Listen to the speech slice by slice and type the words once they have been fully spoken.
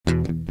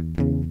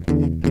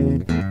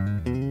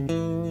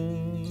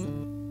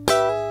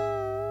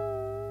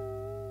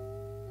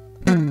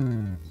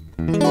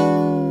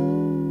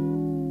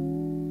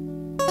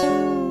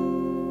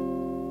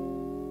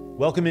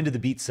Welcome into the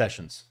Beat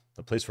Sessions,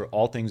 the place for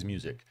all things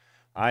music.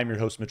 I'm your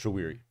host, Mitchell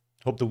Weary.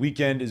 Hope the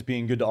weekend is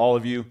being good to all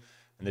of you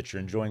and that you're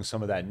enjoying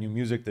some of that new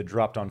music that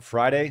dropped on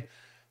Friday.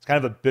 It's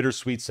kind of a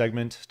bittersweet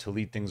segment to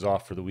lead things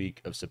off for the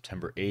week of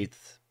September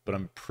 8th, but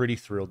I'm pretty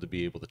thrilled to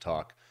be able to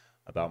talk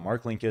about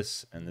Mark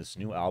Linkous and this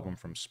new album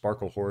from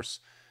Sparklehorse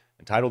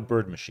entitled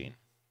Bird Machine.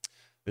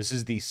 This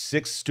is the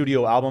sixth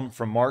studio album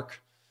from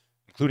Mark,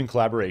 including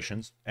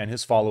collaborations, and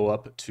his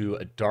follow-up to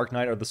A Dark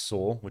Night of the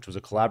Soul, which was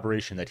a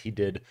collaboration that he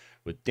did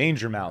with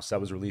Danger Mouse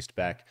that was released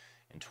back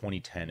in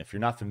 2010. If you're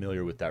not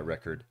familiar with that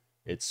record,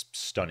 it's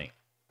stunning.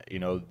 You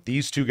know,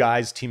 these two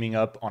guys teaming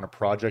up on a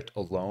project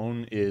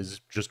alone is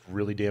just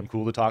really damn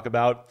cool to talk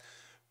about.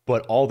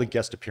 But all the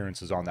guest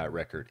appearances on that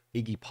record,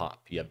 Iggy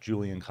Pop, you have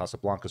Julian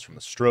Casablancas from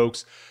The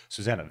Strokes,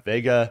 Susanna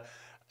Vega,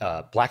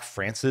 Black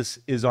Francis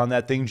is on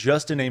that thing,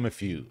 just to name a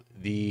few.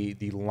 The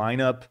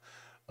lineup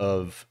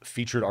of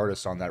featured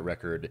artists on that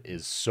record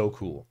is so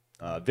cool.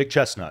 Vic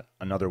Chestnut,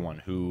 another one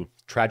who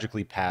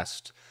tragically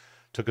passed,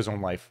 took his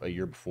own life a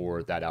year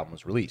before that album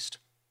was released.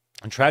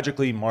 And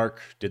tragically,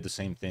 Mark did the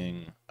same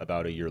thing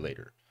about a year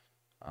later.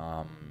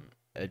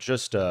 It's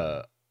just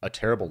a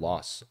terrible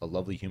loss, a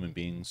lovely human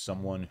being,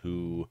 someone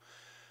who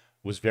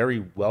was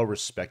very well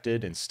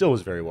respected and still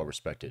is very well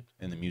respected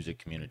in the music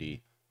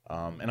community.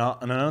 And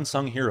an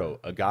unsung hero,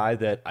 a guy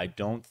that I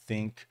don't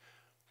think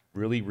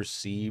really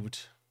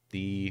received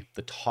the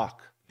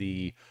talk,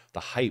 the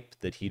hype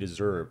that he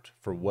deserved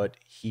for what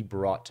he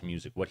brought to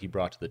music, what he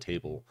brought to the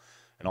table,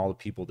 and all the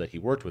people that he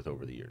worked with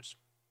over the years.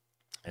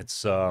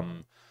 It's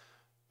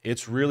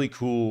really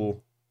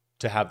cool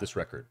to have this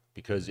record,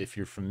 because if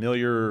you're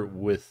familiar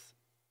with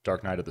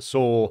Dark Night of the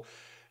Soul,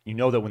 you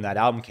know that when that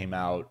album came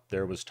out,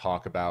 there was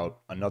talk about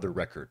another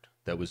record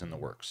that was in the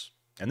works.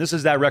 And this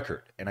is that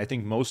record. And I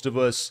think most of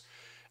us,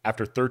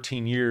 after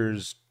 13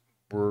 years,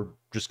 were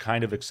just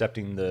kind of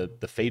accepting the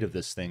fate of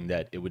this thing,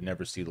 that it would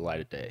never see the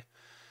light of day.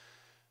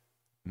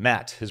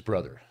 Matt, his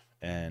brother,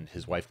 and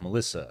his wife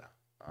Melissa,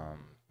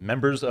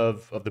 members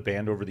of the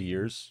band over the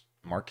years.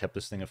 Mark kept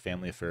this thing a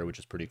family affair, which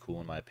is pretty cool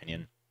in my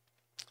opinion.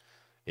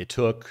 It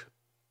took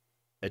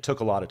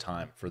a lot of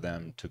time for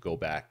them to go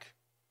back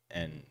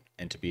and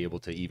to be able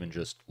to even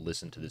just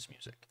listen to this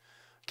music.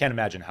 I can't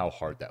imagine how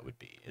hard that would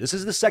be. This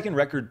is the second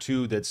record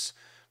too that's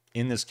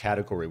in this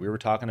category. We were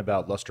talking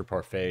about Luster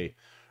Parfait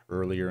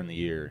earlier in the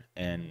year,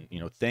 and you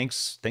know,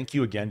 thank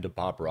you again to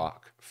Bob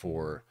Rock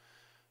for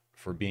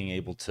being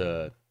able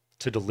to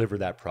deliver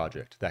that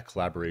project, that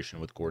collaboration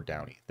with Gord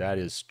Downie. That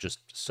is just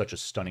such a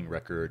stunning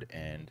record,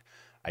 and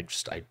I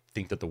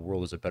think that the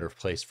world is a better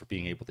place for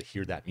being able to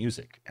hear that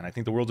music, and I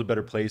think the world's a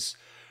better place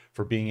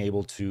for being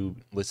able to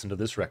listen to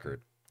this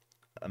record.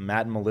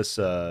 Matt and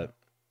Melissa,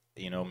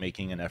 you know,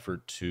 making an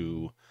effort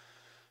to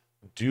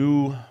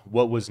do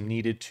what was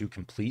needed to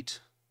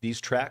complete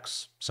these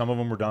tracks. Some of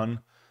them were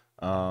done.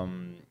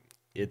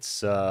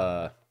 It's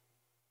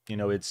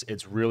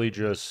really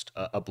just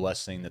a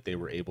blessing that they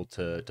were able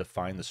to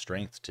find the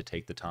strength to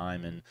take the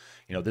time. And,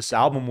 you know, this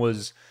album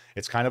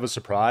it's kind of a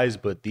surprise,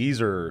 but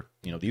these are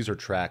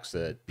tracks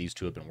that these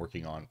two have been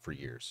working on for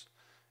years.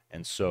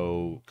 And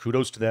so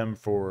kudos to them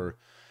for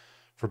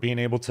being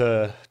able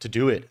to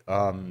do it.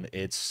 I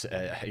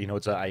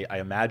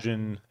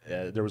imagine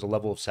there was a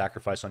level of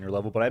sacrifice on your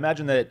level, but I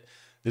imagine that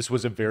this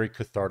was a very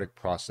cathartic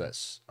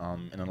process.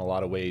 And in a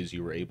lot of ways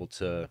you were able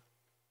to,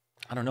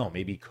 I don't know,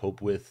 maybe cope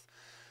with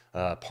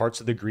parts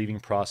of the grieving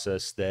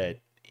process that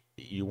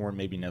you weren't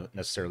maybe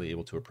necessarily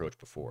able to approach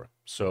before.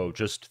 So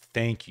just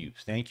thank you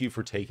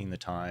for taking the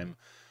time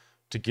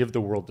to give the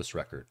world this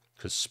record,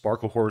 because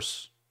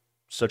Sparklehorse,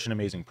 such an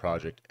amazing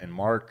project, and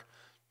Mark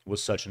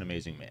was such an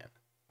amazing man.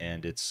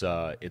 And it's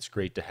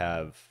great to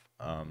have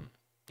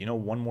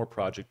one more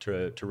project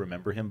to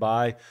remember him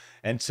by,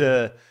 and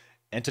to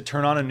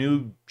turn on a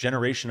new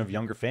generation of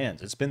younger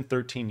fans. It's been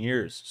 13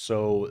 years,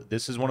 so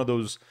this is one of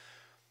those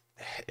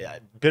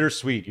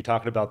bittersweet. You're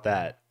talking about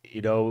that,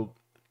 you know,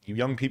 you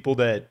young people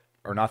that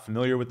are not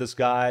familiar with this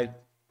guy,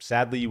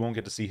 sadly you won't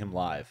get to see him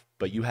live,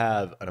 but you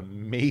have an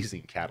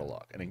amazing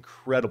catalog, an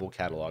incredible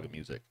catalog of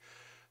music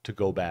to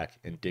go back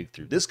and dig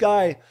through. This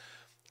guy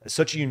is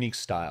such a unique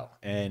style,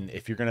 and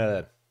if you're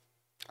gonna,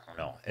 I don't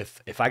know,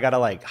 if I gotta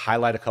like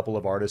highlight a couple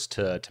of artists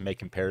to make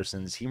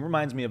comparisons, he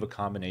reminds me of a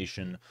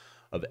combination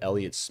of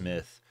Elliott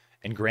Smith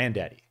and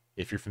Grandaddy,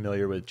 if you're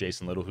familiar with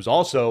Jason Little, who's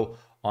also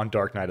on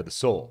Dark Night of the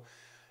Soul.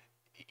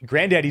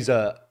 Grandaddy's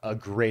a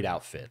great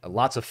outfit,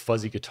 lots of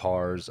fuzzy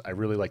guitars. I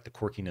really like the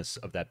quirkiness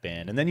of that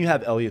band. And then you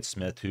have Elliott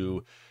Smith,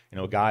 who, you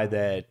know, a guy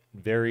that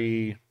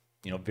very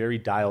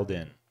dialed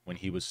in when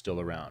he was still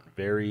around,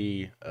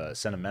 very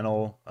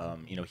sentimental.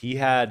 He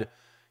had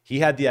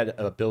the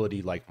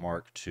ability, like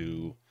Mark,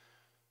 to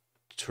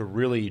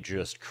really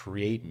just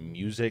create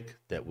music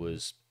that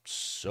was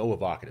so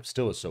evocative,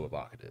 still is so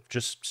evocative,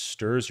 just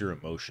stirs your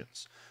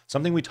emotions.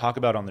 Something we talk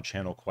about on the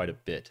channel quite a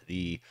bit,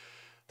 the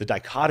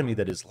dichotomy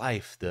that is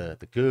life,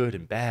 the good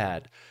and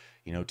bad,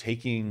 you know,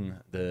 taking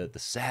the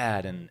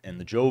sad and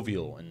the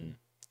jovial,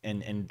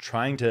 and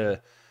trying to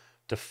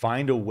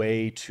find a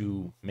way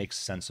to make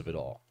sense of it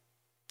all.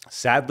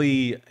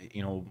 Sadly,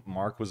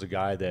 Mark was a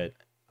guy that,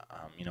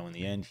 in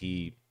the end,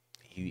 he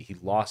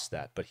lost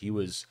that, but he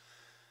was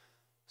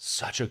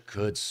such a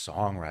good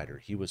songwriter.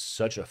 He was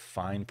such a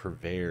fine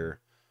purveyor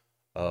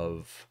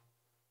of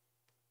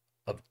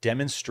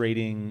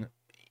demonstrating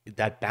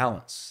that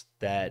balance,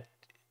 that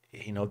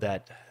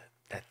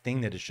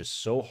thing that is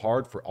just so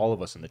hard for all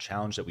of us, and the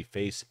challenge that we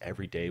face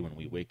every day when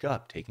we wake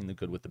up, taking the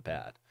good with the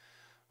bad.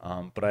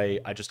 But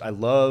I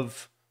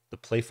love the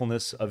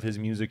playfulness of his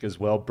music as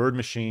well. Bird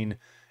Machine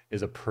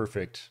is a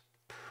perfect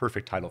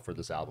title for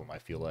this album. I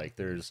feel like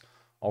there's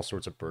all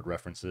sorts of bird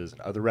references and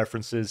other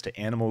references to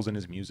animals in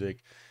his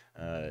music.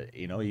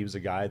 He was a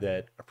guy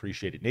that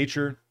appreciated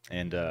nature,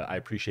 and I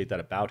appreciate that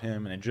about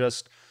him. And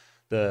just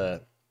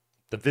the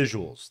the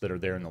visuals that are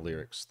there in the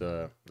lyrics,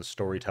 the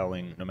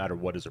storytelling, no matter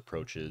what his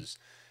approach is,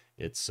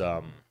 it's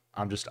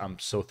I'm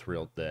so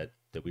thrilled that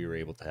we were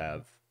able to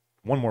have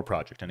one more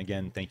project. And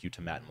again, thank you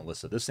to Matt and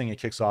Melissa. This thing, it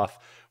kicks off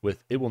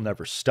with "It Will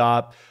Never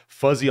Stop,"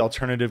 fuzzy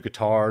alternative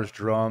guitars,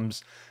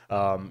 drums,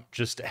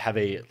 just have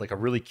a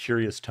really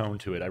curious tone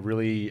to it. I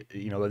really,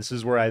 this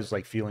is where I was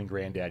like feeling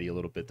granddaddy a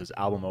little bit. This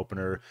album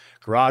opener,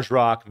 garage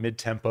rock, mid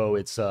tempo.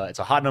 It's a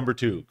hot number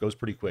two. Goes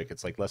pretty quick.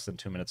 It's like less than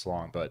 2 minutes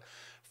long, but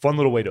fun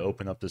little way to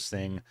open up this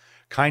thing.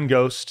 Kind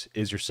Ghost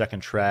is your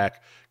second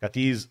track. Got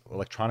these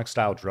electronic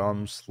style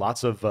drums,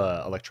 lots of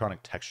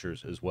electronic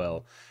textures as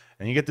well.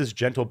 And you get this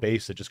gentle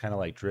bass that just kind of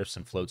like drifts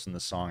and floats in the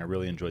song. I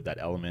really enjoyed that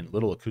element.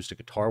 Little acoustic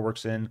guitar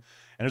works in, and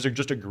there's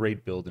just a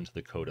great build into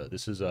the coda.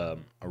 This is a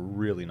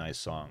really nice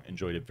song.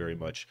 Enjoyed it very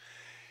much.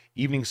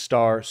 Evening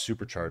Star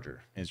Supercharger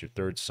is your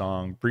third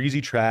song.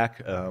 Breezy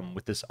track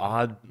with this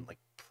odd, like,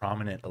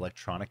 prominent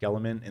electronic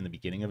element in the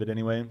beginning of it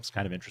anyway. It's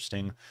kind of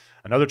interesting.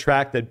 Another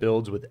track that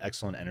builds with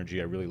excellent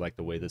energy. I really like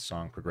the way this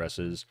song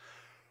progresses.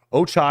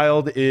 Oh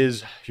Child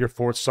is your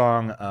fourth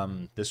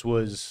song. This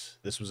was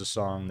a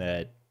song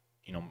that,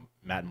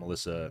 Matt and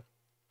Melissa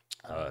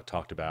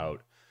talked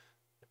about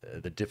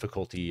the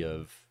difficulty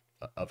of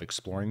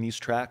exploring these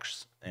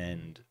tracks,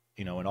 and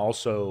and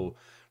also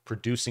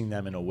producing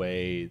them in a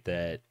way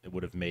that it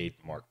would have made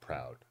Mark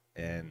proud.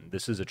 And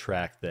this is a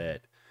track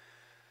that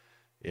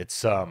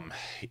it's I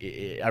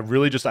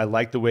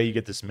like the way you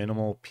get this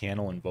minimal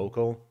piano and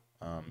vocal.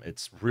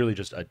 It's really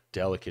just a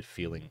delicate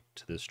feeling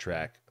to this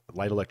track.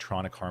 Light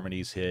electronic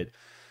harmonies hit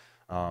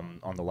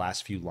on the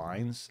last few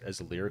lines as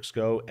the lyrics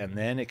go, and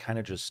then it kind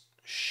of just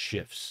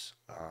shifts,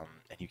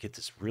 and you get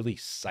this really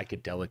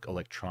psychedelic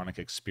electronic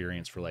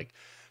experience for like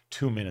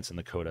 2 minutes in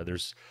the coda.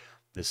 There's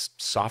this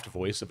soft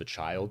voice of a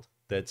child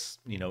that's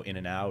in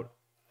and out.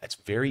 It's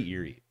very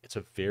eerie. It's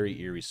a very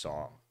eerie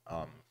song,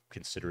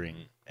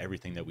 considering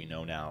everything that we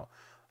know now.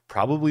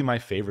 Probably my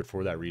favorite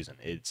for that reason.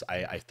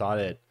 I thought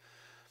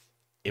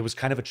it was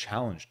kind of a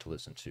challenge to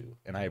listen to,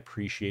 and I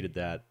appreciated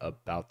that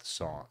about the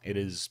song. It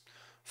is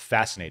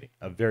fascinating,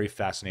 a very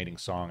fascinating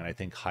song, and I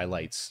think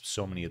highlights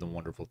so many of the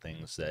wonderful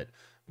things that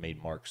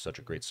made Mark such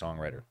a great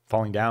songwriter.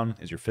 Falling Down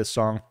is your fifth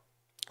song.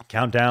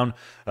 Countdown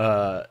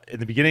in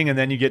the beginning, and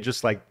then you get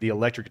just like the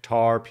electric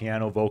guitar,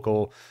 piano,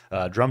 vocal,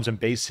 drums and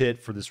bass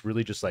hit for this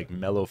really just like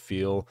mellow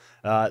feel.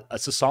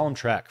 It's a solemn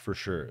track for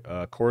sure.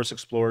 Chorus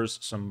explores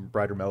some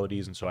brighter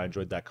melodies, and so I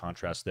enjoyed that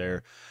contrast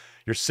there.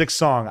 Your sixth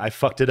song, I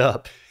Fucked It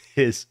Up,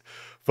 is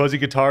fuzzy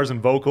guitars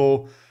and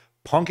vocal,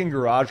 punk and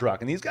garage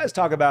rock. And these guys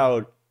talk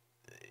about,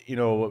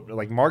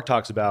 like Mark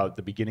talks about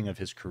the beginning of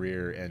his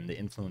career and the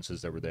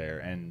influences that were there.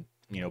 And,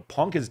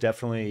 punk is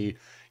definitely,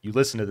 you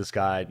listen to this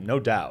guy, no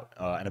doubt.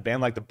 And a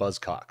band like the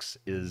Buzzcocks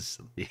is,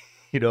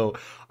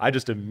 I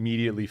just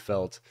immediately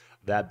felt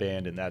that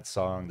band and that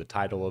song, the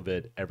title of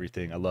it,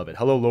 everything. I love it.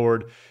 Hello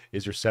Lord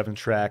is your seventh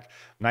track.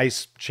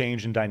 Nice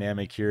change in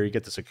dynamic here. You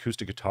get this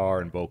acoustic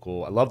guitar and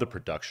vocal. I love the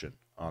production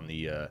on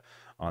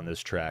on this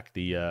track.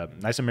 The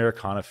nice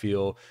Americana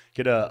feel.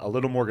 Get a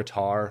little more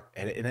guitar,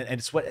 and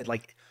it's what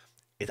like.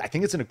 I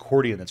think it's an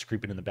accordion that's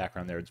creeping in the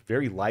background there. It's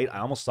very light. I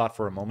almost thought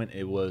for a moment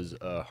it was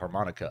a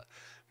harmonica,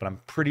 but I'm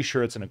pretty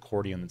sure it's an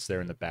accordion that's there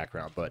in the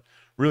background. But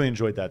really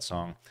enjoyed that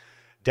song.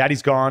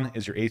 Daddy's Gone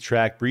is your eighth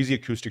track. Breezy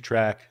acoustic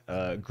track.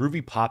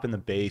 Groovy pop in the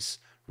bass.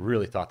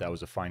 Really thought that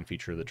was a fine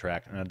feature of the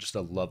track. And I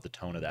love the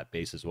tone of that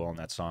bass as well in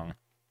that song.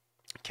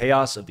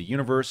 Chaos of the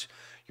Universe,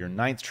 your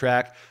ninth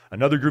track.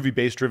 Another groovy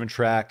bass-driven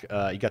track.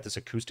 You got this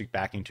acoustic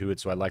backing to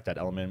it, so I like that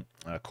element.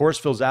 Chorus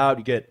fills out.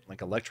 You get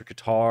like electric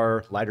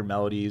guitar, lighter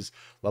melodies.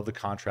 Love the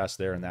contrast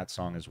there in that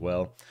song as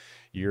well.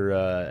 Your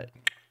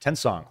 10th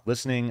song,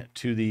 Listening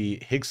to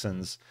the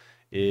Higsons,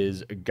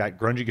 is got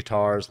grungy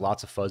guitars,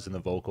 lots of fuzz in the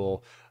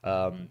vocal.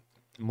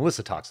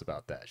 Melissa talks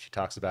about that. She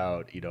talks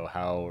about,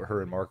 how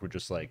her and Mark would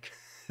just like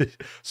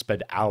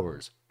spend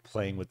hours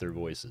playing with their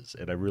voices,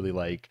 and I really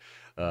like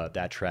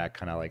that track,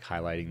 kind of like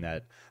highlighting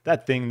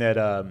that thing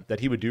that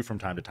he would do from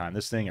time to time.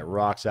 This thing, it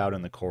rocks out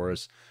in the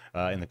chorus,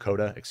 in the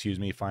coda, excuse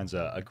me, finds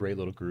a great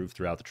little groove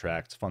throughout the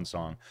track. It's a fun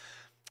song.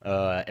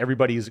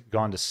 Everybody's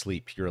Gone to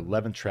Sleep. Your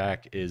 11th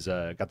track is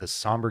got this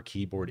somber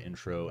keyboard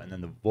intro, and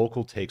then the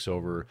vocal takes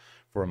over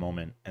for a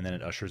moment, and then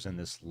it ushers in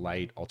this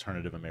light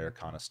alternative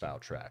Americana style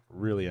track.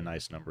 Really a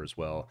nice number as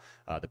well.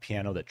 The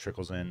piano that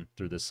trickles in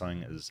through this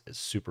song is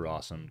super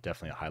awesome.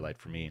 Definitely a highlight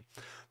for me.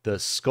 The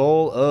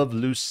Skull of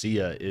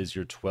Lucia is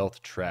your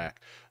 12th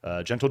track.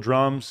 Gentle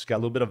drums, got a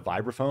little bit of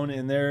vibraphone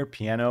in there,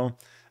 piano.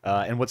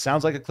 And what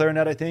sounds like a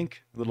clarinet, I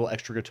think. A little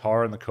extra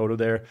guitar in the coda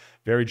there.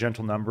 Very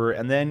gentle number.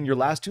 And then your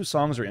last two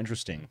songs are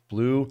interesting.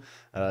 Blue,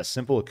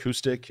 simple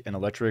acoustic and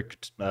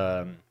electric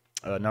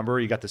number.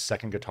 You got the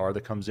second guitar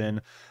that comes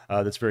in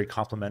that's very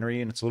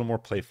complimentary, and it's a little more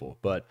playful,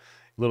 but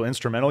a little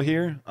instrumental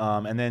here.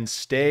 And then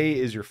Stay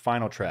is your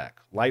final track.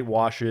 Light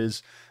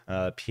washes,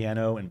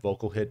 piano and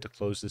vocal hit to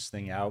close this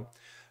thing out.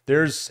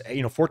 There's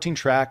 14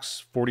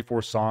 tracks,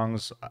 44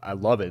 songs. I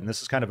love it. And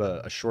this is kind of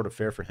a short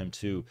affair for him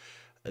too.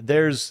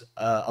 There's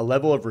a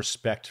level of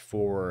respect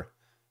for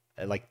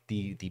like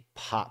the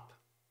pop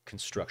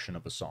construction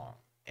of a song,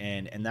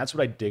 and that's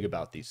what I dig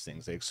about these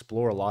things. They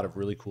explore a lot of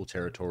really cool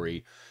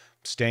territory,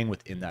 staying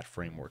within that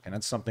framework, and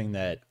that's something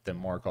that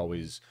Mark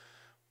was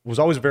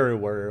always very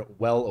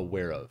well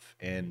aware of,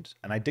 and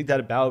I dig that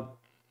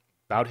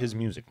about his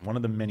music. One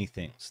of the many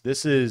things.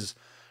 This is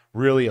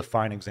really a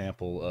fine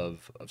example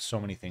of so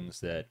many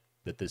things that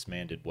this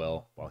man did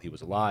well while he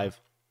was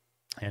alive.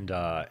 And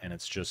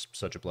it's just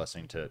such a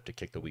blessing to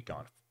kick the week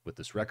on with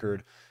this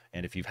record.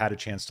 And if you've had a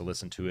chance to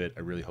listen to it,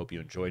 I really hope you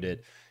enjoyed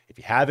it. If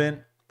you haven't,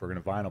 if we're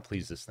gonna vinyl,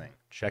 please this thing.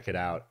 Check it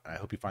out. I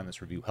hope you find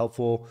this review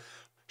helpful.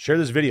 Share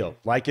this video,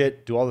 like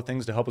it, do all the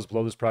things to help us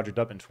blow this project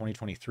up in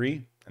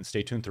 2023, and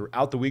stay tuned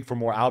throughout the week for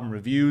more album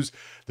reviews.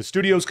 The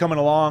studio's coming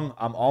along.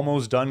 I'm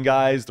almost done,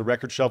 guys. The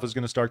record shelf is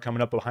gonna start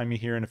coming up behind me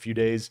here in a few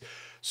days.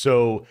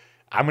 So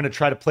I'm going to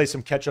try to play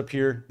some catch up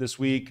here this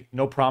week.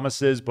 No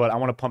promises, but I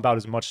want to pump out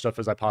as much stuff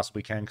as I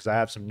possibly can because I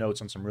have some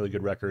notes on some really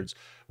good records.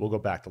 We'll go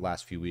back the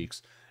last few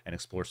weeks and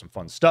explore some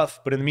fun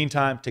stuff. But in the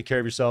meantime, take care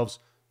of yourselves.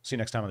 See you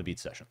next time on the Beat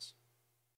Sessions.